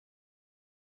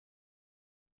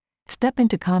Step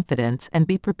into confidence and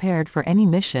be prepared for any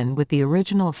mission with the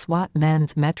original S.W.A.T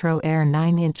Men's Metro Air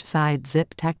 9-inch side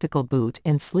zip tactical boot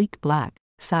in sleek black,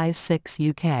 size 6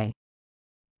 UK.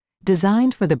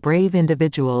 Designed for the brave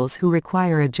individuals who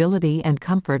require agility and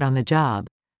comfort on the job,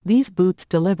 these boots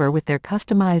deliver with their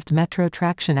customized Metro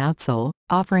traction outsole,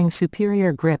 offering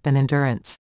superior grip and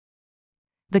endurance.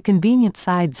 The convenient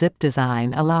side zip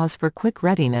design allows for quick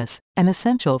readiness, and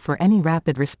essential for any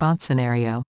rapid response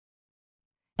scenario.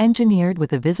 Engineered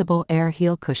with a visible air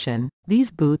heel cushion,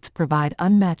 these boots provide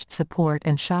unmatched support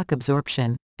and shock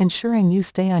absorption, ensuring you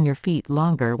stay on your feet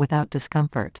longer without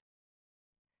discomfort.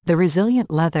 The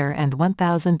resilient leather and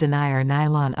 1000 denier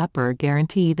nylon upper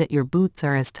guarantee that your boots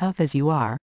are as tough as you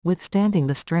are, withstanding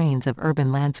the strains of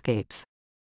urban landscapes.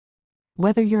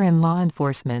 Whether you're in law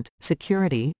enforcement,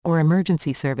 security, or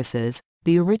emergency services,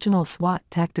 the original S.W.A.T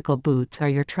tactical boots are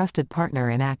your trusted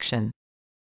partner in action.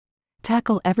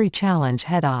 Tackle every challenge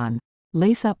head-on.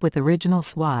 Lace up with original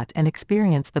S.W.A.T and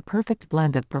experience the perfect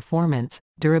blend of performance,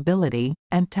 durability,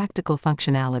 and tactical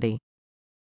functionality.